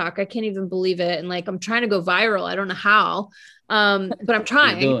TikTok. I can't even believe it. And like, I'm trying to go viral. I don't know how. But I'm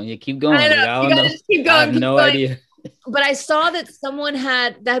trying. You keep going. I know. Like, I You don't gotta know. just keep I going. have Keep no going. idea. But I saw that someone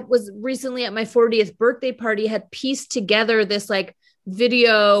that was recently at my 40th birthday party, had pieced together this like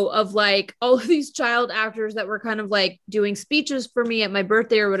video of like all of these child actors that were kind of like doing speeches for me at my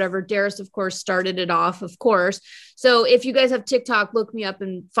birthday or whatever. Darius, of course, started it off, of course. So if you guys have TikTok, look me up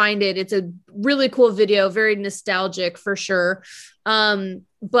and find it. It's a really cool video, very nostalgic for sure. So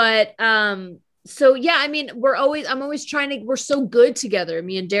yeah, I mean, I'm always we're so good together,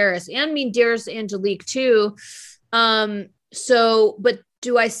 me and Darius, Angelique too. But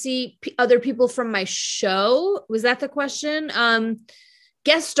do I see other people from my show? Was that the question?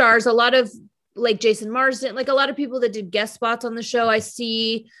 Guest stars, a lot of like Jason Marsden, like a lot of people that did guest spots on the show I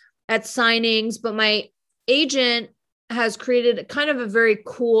see at signings, but my agent has created kind of a very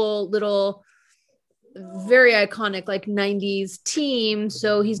cool little, very iconic like 90s team.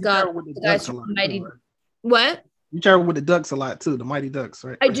 So he's got the guys from Mighty. What? You travel with the Ducks a lot too, the Mighty Ducks,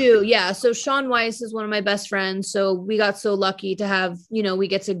 right? I do, yeah. So Sean Weiss is one of my best friends. So we got so lucky to have, you know, we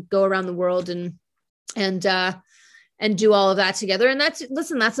get to go around the world and do all of that together. And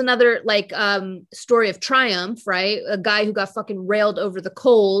that's another like story of triumph, right? A guy who got fucking railed over the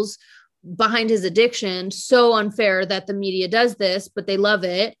coals behind his addiction. So unfair that the media does this, but they love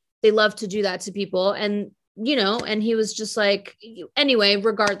it. They love to do that to people. And, you know, and he was just like, anyway,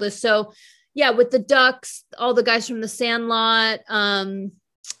 regardless. So yeah, with the Ducks, all the guys from the Sandlot,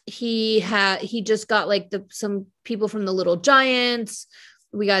 he just got like some people from the Little Giants.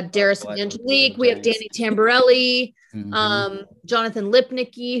 We got Darius and Angelique. We have Danny Tamborelli, Jonathan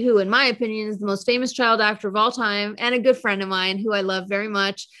Lipnicki, who in my opinion is the most famous child actor of all time and a good friend of mine who I love very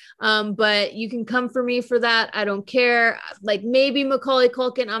much. But you can come for me for that. I don't care. Like maybe Macaulay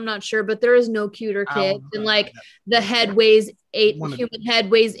Culkin, I'm not sure, but there is no cuter kid. And like the human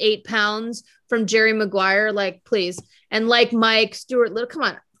head weighs 8 pounds from Jerry Maguire. Like, please. And like Mike Stewart, come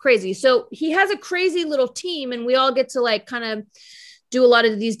on, crazy. So he has a crazy little team and we all get to like kind of do a lot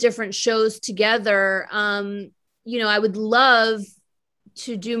of these different shows together. You know, I would love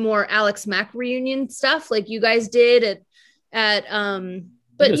to do more Alex Mack reunion stuff like you guys did but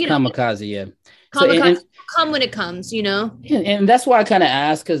you know, Kamikaze, yeah. Kamikaze, come when it comes, you know. And that's why I kind of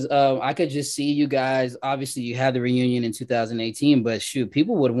asked, because I could just see you guys. Obviously, you had the reunion in 2018, but shoot,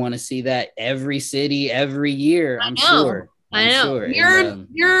 people would want to see that every city, every year. I'm sure. I know. Sure.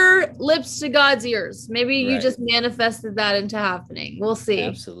 Your lips to God's ears. Maybe you just manifested that into happening. We'll see.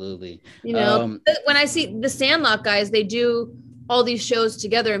 Absolutely. You know, when I see the Sandlot guys, they do all these shows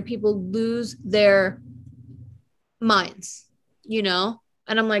together and people lose their minds, you know?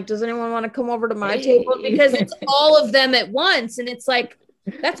 And I'm like, does anyone want to come over to my table? Because it's all of them at once. And it's like,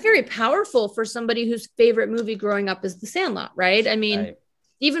 that's very powerful for somebody whose favorite movie growing up is The Sandlot, right? I mean,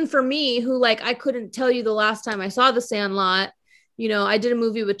 even for me, who like, I couldn't tell you the last time I saw The Sandlot. You know, I did a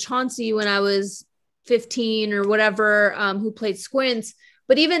movie with Chauncey when I was 15 or whatever, who played Squints.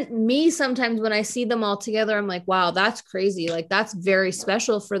 But even me, sometimes when I see them all together, I'm like, wow, that's crazy. Like, that's very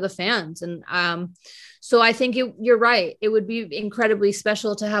special for the fans. And so I think you're right. It would be incredibly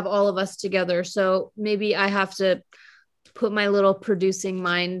special to have all of us together. So maybe I have to put my little producing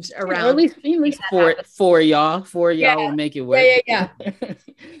mind around. At least four y'all will make it work. Yeah.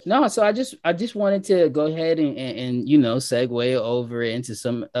 No, so I just wanted to go ahead and you know, segue over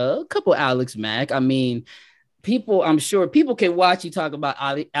into a couple Alex Mack. I mean, I'm sure people can watch you talk about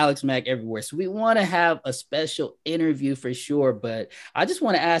Alex Mack everywhere. So we want to have a special interview for sure. But I just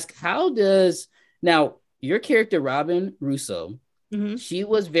want to ask, now your character, Robyn Russo, she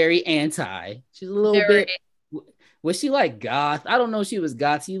was very anti. She's a little bit. Was she like goth? I don't know if she was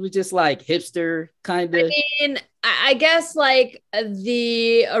goth. She was just like hipster kind of. I mean, I guess like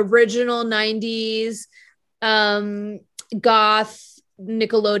the original 90s goth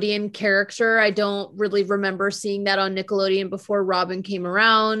Nickelodeon character. I don't really remember seeing that on Nickelodeon before Robyn came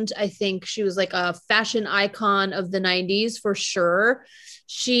around. I think she was like a fashion icon of the 90s for sure.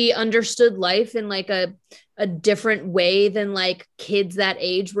 She understood life in like a different way than like kids that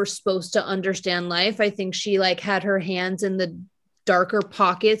age were supposed to understand life. I think she like had her hands in the darker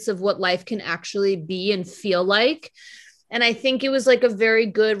pockets of what life can actually be and feel like. And I think it was like a very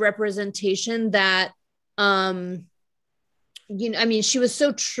good representation that I mean, she was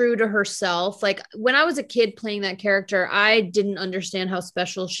so true to herself. Like when I was a kid playing that character, I didn't understand how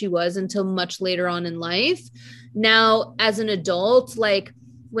special she was until much later on in life. Now, as an adult, like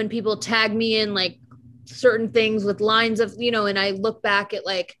when people tag me in like certain things with lines of, and I look back at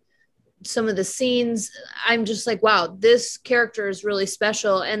like some of the scenes, I'm just like, wow, this character is really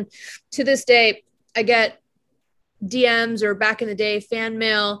special. And to this day, I get DMs or back in the day fan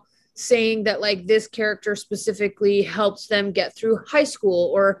mail saying that like this character specifically helped them get through high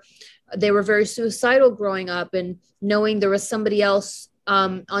school, or they were very suicidal growing up, and knowing there was somebody else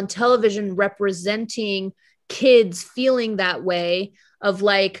on television representing kids feeling that way of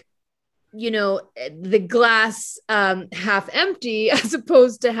like, the glass half empty as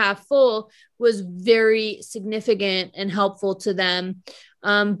opposed to half full was very significant and helpful to them.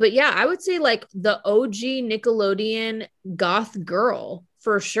 But yeah, I would say like the OG Nickelodeon goth girl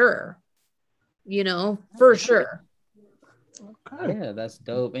for sure, for sure. Okay. Yeah, that's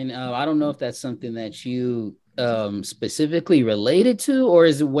dope. And I don't know if that's something that you specifically related to, or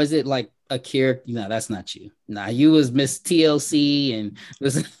was it like a character? No, that's not you. Nah, you was Miss TLC and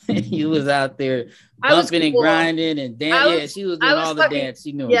you was out there bumping and grinding and dancing. Yeah, she was doing all the dance.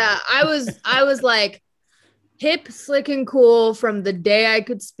 You know. Yeah, I was like hip, slick, and cool from the day I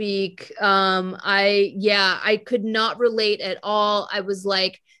could speak. I could not relate at all. I was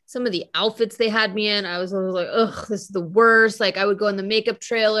like, some of the outfits they had me in, I was like, ugh, this is the worst. Like I would go in the makeup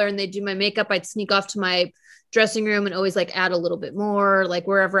trailer and they'd do my makeup. I'd sneak off to my dressing room and always like add a little bit more, like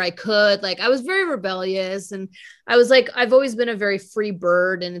wherever I could. Like I was very rebellious, and I was like, I've always been a very free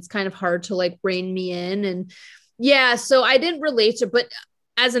bird, and it's kind of hard to like rein me in. And yeah, so I didn't relate to, but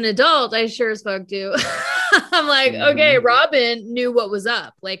as an adult, I sure as fuck do. I'm like, okay, Robyn knew what was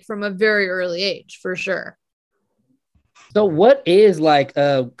up, like from a very early age, for sure. So what is like,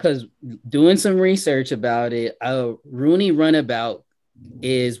 because doing some research about it, Rooney Runabout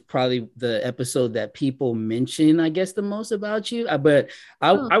is probably the episode that people mention, I guess, the most about you. But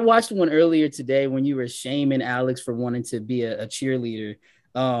I watched one earlier today when you were shaming Alex for wanting to be a cheerleader,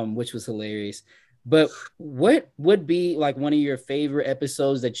 which was hilarious. But what would be like one of your favorite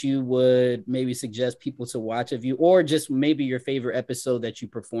episodes that you would maybe suggest people to watch of you, or just maybe your favorite episode that you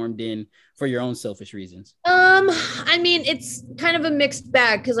performed in for your own selfish reasons? I mean, it's kind of a mixed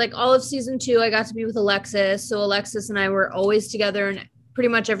bag because like all of season 2, I got to be with Alexis. So Alexis and I were always together in pretty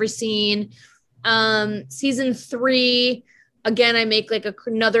much every scene. Season 3, again, I make like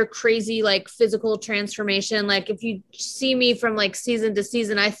another crazy like physical transformation. Like if you see me from like season to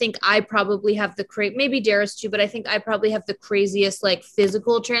season, I think I probably have maybe Darius too, but I think I probably have the craziest like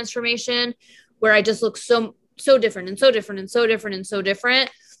physical transformation where I just look so different and so different and so different and so different.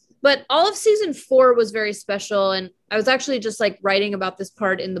 But all of season 4 was very special. And I was actually just like writing about this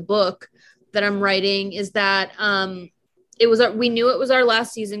part in the book that I'm writing, is that we knew it was our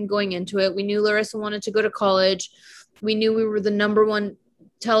last season going into it. We knew Larissa wanted to go to college. We knew we were the number one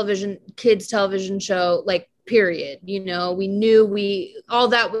kids television show, like period. We knew all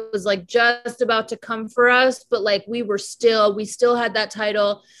that was like just about to come for us, but like we still had that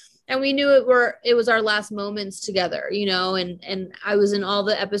title, and we knew it was our last moments together, and I was in all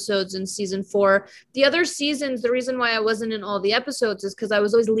the episodes in season 4. The other seasons, the reason why I wasn't in all the episodes is because I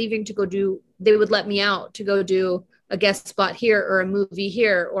was always leaving to go they would let me out to go do a guest spot here or a movie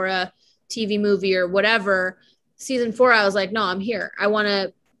here or a TV movie or whatever. Season 4, I was like, no, I'm here. I want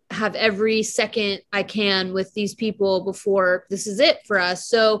to have every second I can with these people before this is it for us.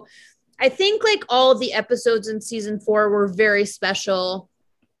 So I think like all the episodes in season 4 were very special.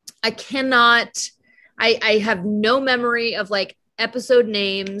 I have no memory of like episode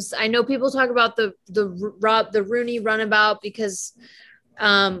names. I know people talk about the Rooney Runabout because,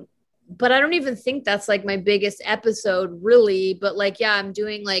 but I don't even think that's like my biggest episode really. But like, yeah, I'm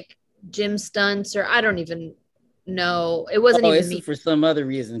doing like gym stunts, or I don't even know. It wasn't even me. For some other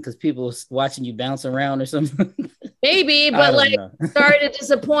reason, because people watching you bounce around or something. Maybe, but like, sorry to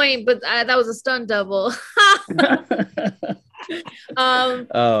disappoint, but that was a stunt double.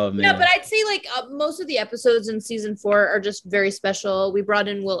 Oh man. Yeah, but I'd say like most of the episodes in season 4 are just very special. We brought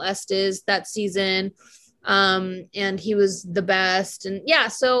in Will Estes that season, and he was the best. And yeah,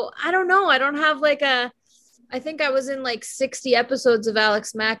 so I don't know. I don't have like I think I was in like 60 episodes of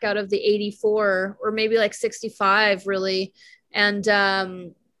Alex Mack out of the 84, or maybe like 65 really. And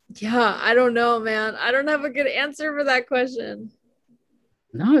yeah, I don't know, man. I don't have a good answer for that question.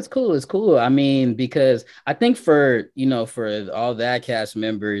 No, it's cool. It's cool. I mean, because I think for all that cast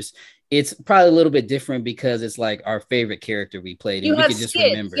members, it's probably a little bit different because it's like our favorite character we played. You and have we could just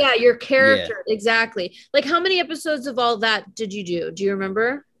skits. remember. Yeah, your character. Yeah. Exactly. Like how many episodes of all that did you do? Do you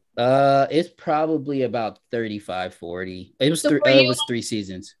remember? It's probably about 35, 40. So for It you, was 3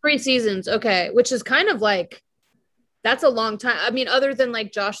 seasons. 3 seasons, okay, which is kind of like that's a long time. I mean, other than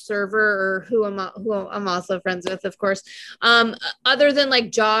like Josh Server or who I'm also friends with, of course. Other than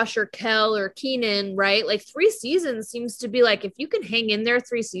like Josh or Kel or Keenan, right? Like 3 seasons seems to be like if you can hang in there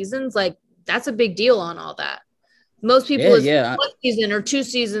 3 seasons, like that's a big deal on all that. Most people Yeah, is yeah. 1 season or 2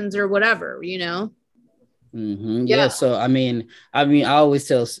 seasons or whatever, you know? Yeah. Yeah. So I always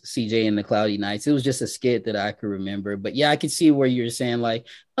tell CJ in the Cloudy Nights, it was just a skit that I could remember. But yeah, I could see where you're saying like,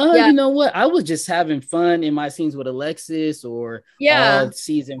 oh, Yeah. you know what? I was just having fun in my scenes with Alexis or Yeah. all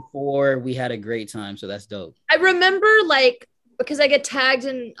season 4. We had a great time. So that's dope. I remember like because I get tagged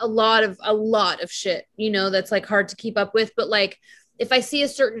in a lot of shit, you know, that's like hard to keep up with. But like if I see a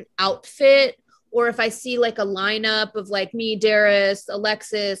certain outfit or if I see like a lineup of like me, Darius,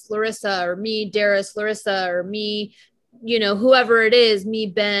 Alexis, Larissa, or me, Darius, Larissa, or me, you know, whoever it is, me,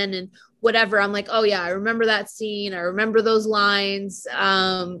 Ben, and whatever, I'm like, oh yeah, I remember that scene. I remember those lines.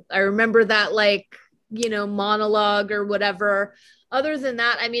 I remember that like, you know, monologue or whatever. Other than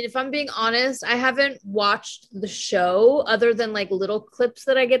that, I mean, if I'm being honest, I haven't watched the show other than like little clips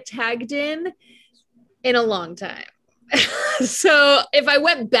that I get tagged in a long time. So if I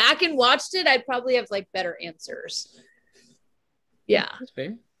went back and watched it, I'd probably have like better answers. Yeah. That's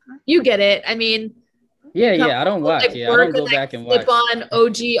fair. You get it. I mean, Yeah, come yeah. I don't home, watch. like Yeah, I work don't and go like back and flip watch. on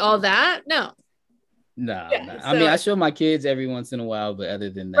OG, all that. No. Nah, Yeah. nah. I mean, So I show my kids every once in a while, but other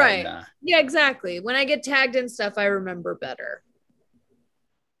than that, right. nah. Yeah, exactly. When I get tagged in stuff, I remember better.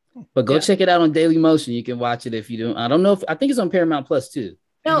 But go Yeah. check it out on Daily Motion. You can watch it if you don't. I don't know if I think it's on Paramount Plus too.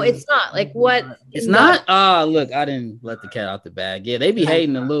 No, it's not. Like what It's in the not. Ah, look, I didn't let the cat out the bag. Yeah, they be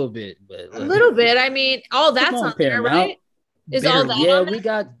hating a little bit, but a look, little bit. I mean, all it's that's on on there, Paramount. right? Is all that Barely, Yeah, on we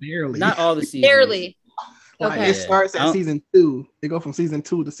got barely. not all the there? seasons. Barely. Like Okay. it Yeah, starts I at don't, season 2. They go from season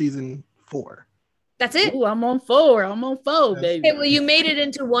 2 to season 4. That's it. ooh, I'm on 4. I'm on 4, That's Okay, baby. well, you made it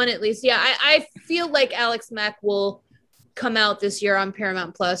into one at least. Yeah, I feel like Alex Mack will come out this year on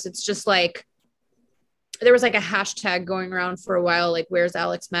Paramount Plus. It's just like there was like a hashtag going around for a while, like where's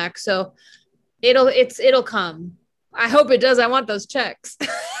Alex Mack? So it'll come. I hope it does. I want those checks.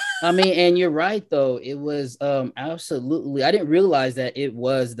 I mean, and you're right though. It was absolutely. I didn't realize that it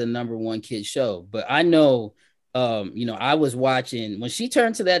was the #1 kid show, but I know I was watching when she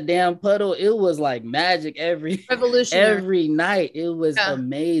turned to that damn puddle, it was like magic every Revolutionary. every night. It was Yeah.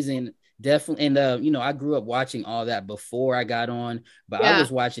 amazing. Definitely. And I grew up watching all that before I got on, but I Yeah. was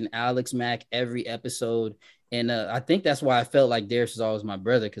watching Alex Mack every episode. And I think that's why I felt like Darius was always my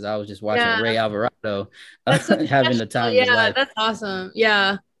brother, because I was just watching Yeah. Ray Alvarado That's so having the special. time of his Yeah, life. that's awesome.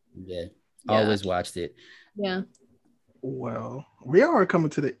 Yeah. Yeah, Yeah. always watched it. Yeah. Well, we are coming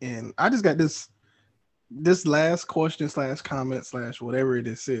to the end. I just got this last question / comment / whatever it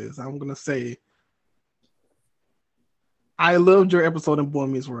is. I'm gonna say I loved your episode in Boy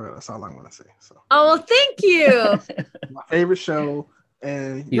Meets World. That's all I'm gonna say. So Oh, well, thank you. my favorite show,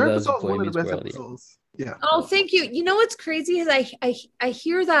 and He your loves episode is Boy one of the Meets best World. Yeah. episodes. Yeah. Oh, thank you. You know what's crazy is I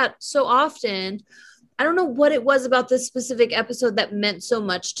hear that so often. I don't know what it was about this specific episode that meant so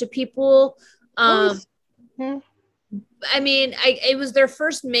much to people. Yeah. I mean, it was their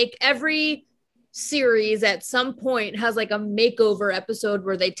first every series at some point has like a makeover episode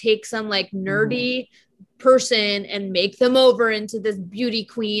where they take some like nerdy person and make them over into this beauty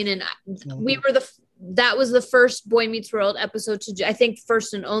queen. And we were that was the first Boy Meets World episode to do, I think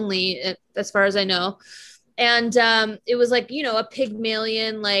first and only as far as I know. And it was like, a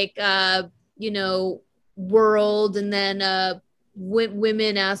Pygmalion, like, world. And then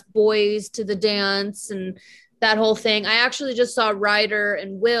women ask boys to the dance and that whole thing. I actually just saw Ryder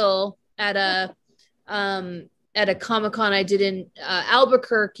and Will at a Comic-Con I did in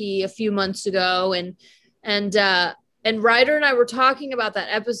Albuquerque a few months ago. And Ryder and I were talking about that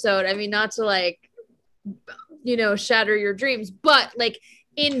episode. I mean, not to like, shatter your dreams, but like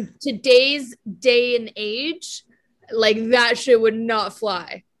in today's day and age, like that shit would not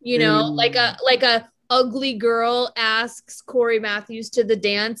fly. Like a ugly girl asks Corey Matthews to the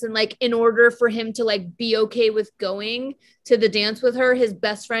dance, and like in order for him to like be okay with going to the dance with her, his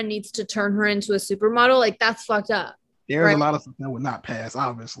best friend needs to turn her into a supermodel. Like that's fucked up. There's a lot of stuff that would not pass,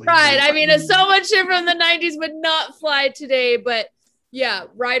 obviously. Right. I mean, it's so much shit from the 90s would not fly today, but yeah,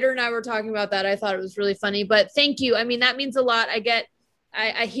 Ryder and I were talking about that. I thought it was really funny, but thank you. I mean, that means a lot.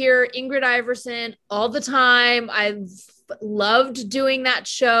 I hear Ingrid Iverson all the time. I've loved doing that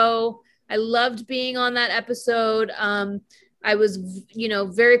show. I loved being on that episode. I was,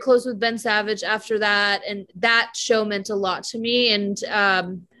 very close with Ben Savage after that. And that show meant a lot to me. And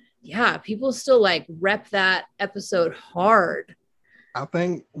yeah, people still like rep that episode hard. I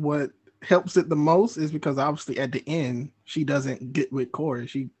think what helps it the most is because obviously at the end she doesn't get with Corey.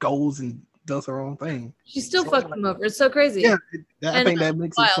 She goes and does her own thing. She still So, fucked him over. It's so crazy. Yeah, I think that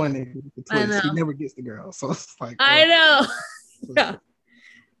makes it Wild. funny. The twist. He never gets the girl, so it's like I know. Yeah,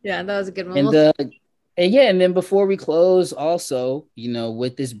 yeah, that was a good one. And then before we close, also,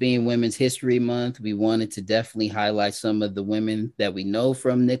 with this being Women's History Month, we wanted to definitely highlight some of the women that we know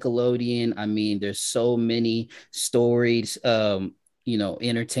from Nickelodeon. I mean, there's so many stories,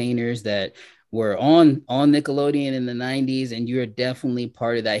 entertainers that were on Nickelodeon in the 90s, and you're definitely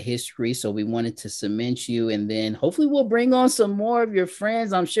part of that history. So we wanted to cement you, and then hopefully we'll bring on some more of your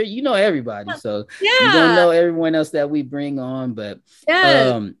friends. I'm sure you know everybody, so you don't know everyone else that we bring on, but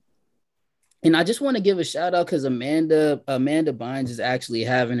and I just want to give a shout out because Amanda Bynes is actually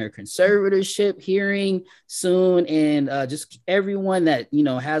having her conservatorship hearing soon, and just everyone that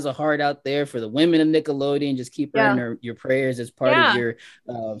has a heart out there for the women of Nickelodeon, just keep her in your prayers as part of your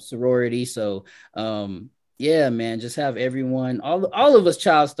sorority. So yeah, man, just have everyone, all of us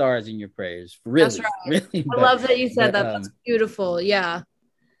child stars in your prayers. Really, that's right. Really, I love that you said that. That's beautiful. Yeah.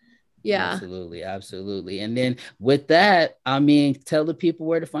 Absolutely. And then with that, I mean, tell the people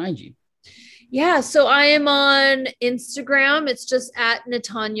where to find you. Yeah, so I am on Instagram. It's just at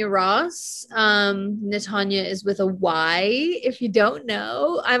Natanya Ross. Natanya is with a Y, if you don't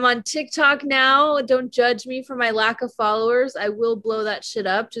know. I'm on TikTok now. Don't judge me for my lack of followers. I will blow that shit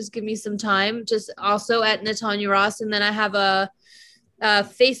up. Just give me some time. Just also at Natanya Ross. And then I have a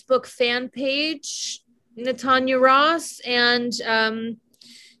Facebook fan page, Natanya Ross. And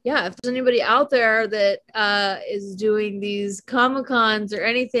yeah, if there's anybody out there that is doing these Comic-Cons or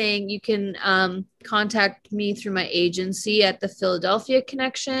anything, you can contact me through my agency at the Philadelphia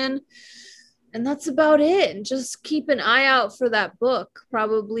Connection. And that's about it. And just keep an eye out for that book,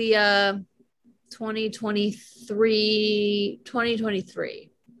 probably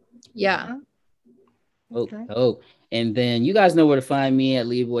 2023. Yeah. Okay. And then you guys know where to find me at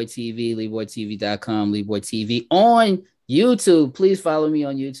Leeboy TV, LeeboyTV.com, Leeboy TV on YouTube. Please follow me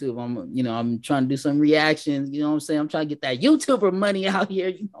on YouTube. I'm trying to do some reactions. You know what I'm saying? I'm trying to get that YouTuber money out here.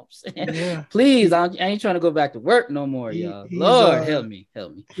 You know what I'm saying? Yeah. Please, I ain't trying to go back to work no more, y'all. Lord, help me.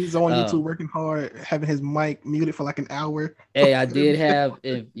 He's on YouTube working hard, having his mic muted for like an hour. Hey, I did have,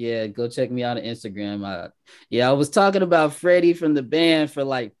 go check me out on Instagram. I was talking about Freddie from the band for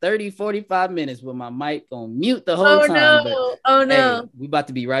like 30, 45 minutes with my mic on mute the whole time. No. Hey, we about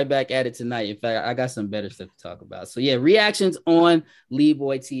to be right back at it tonight. In fact, I got some better stuff to talk about. So yeah, reactions on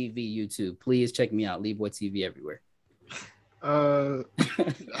Leeboy TV YouTube. Please check me out. Leeboy TV everywhere.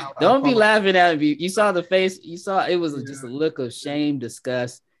 Don't be laughing at me. You saw the face. You saw it was just a look of shame,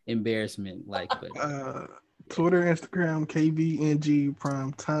 disgust, embarrassment. Twitter, Instagram, KVNG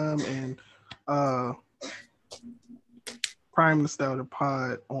Prime Time, and Prime Nostalgia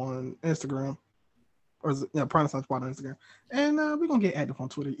Pod on Instagram, or Prime Nostalgia Pod on Instagram, and we're gonna get active on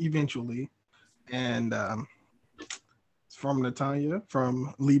Twitter eventually. And it's from Natanya,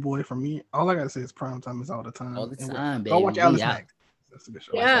 from Leeboy, from me. All I gotta say is Prime Time is all the time. All the time, baby. Go watch Alex Mack. That's a good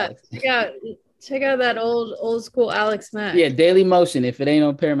show. Yeah. Check out that old school Alex Mack. Yeah, Daily Motion. If it ain't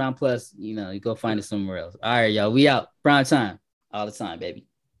on Paramount Plus, you go find it somewhere else. All right, y'all. We out. Prime Time. All the time, baby.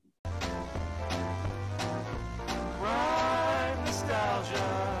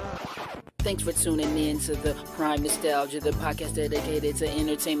 Thanks for tuning in to the Prime Nostalgia, the podcast dedicated to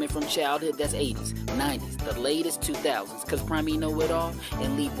entertainment from childhood that's 80s, 90s, the latest 2000s, because Prime know it all,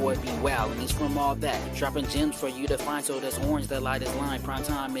 and Leeboy be wild, and he's from all that, dropping gems for you to find, so that's orange, the lightest line, Prime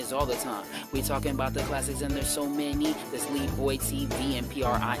Time is all the time. We talking about the classics, and there's so many, that's Leeboy TV and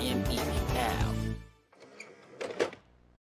PRIME. Ow.